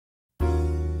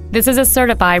This is a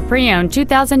certified pre-owned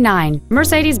 2009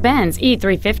 Mercedes-Benz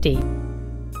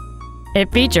E350.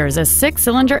 It features a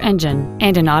 6-cylinder engine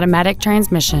and an automatic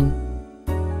transmission.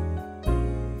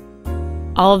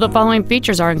 All of the following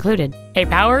features are included: a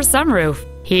power sunroof,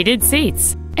 heated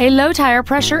seats, a low tire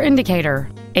pressure indicator,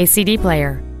 a CD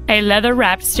player, a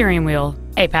leather-wrapped steering wheel,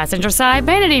 a passenger side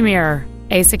vanity mirror,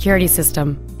 a security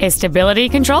system, a stability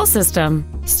control system,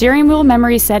 steering wheel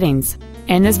memory settings,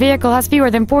 and this vehicle has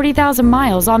fewer than 40,000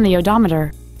 miles on the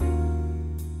odometer.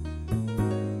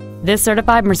 This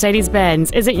certified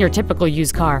Mercedes-Benz isn't your typical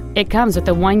used car. It comes with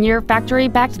a 1-year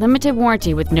factory-backed limited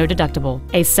warranty with no deductible,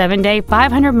 a 7-day,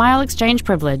 500-mile exchange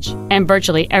privilege, and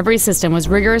virtually every system was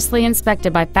rigorously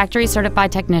inspected by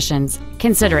factory-certified technicians.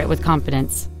 Consider it with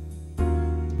confidence.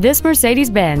 This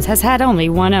Mercedes-Benz has had only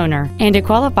one owner, and it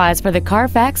qualifies for the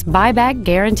Carfax buyback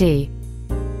guarantee.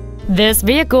 This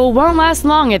vehicle won't last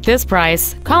long at this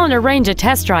price. Call and arrange a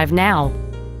test drive now.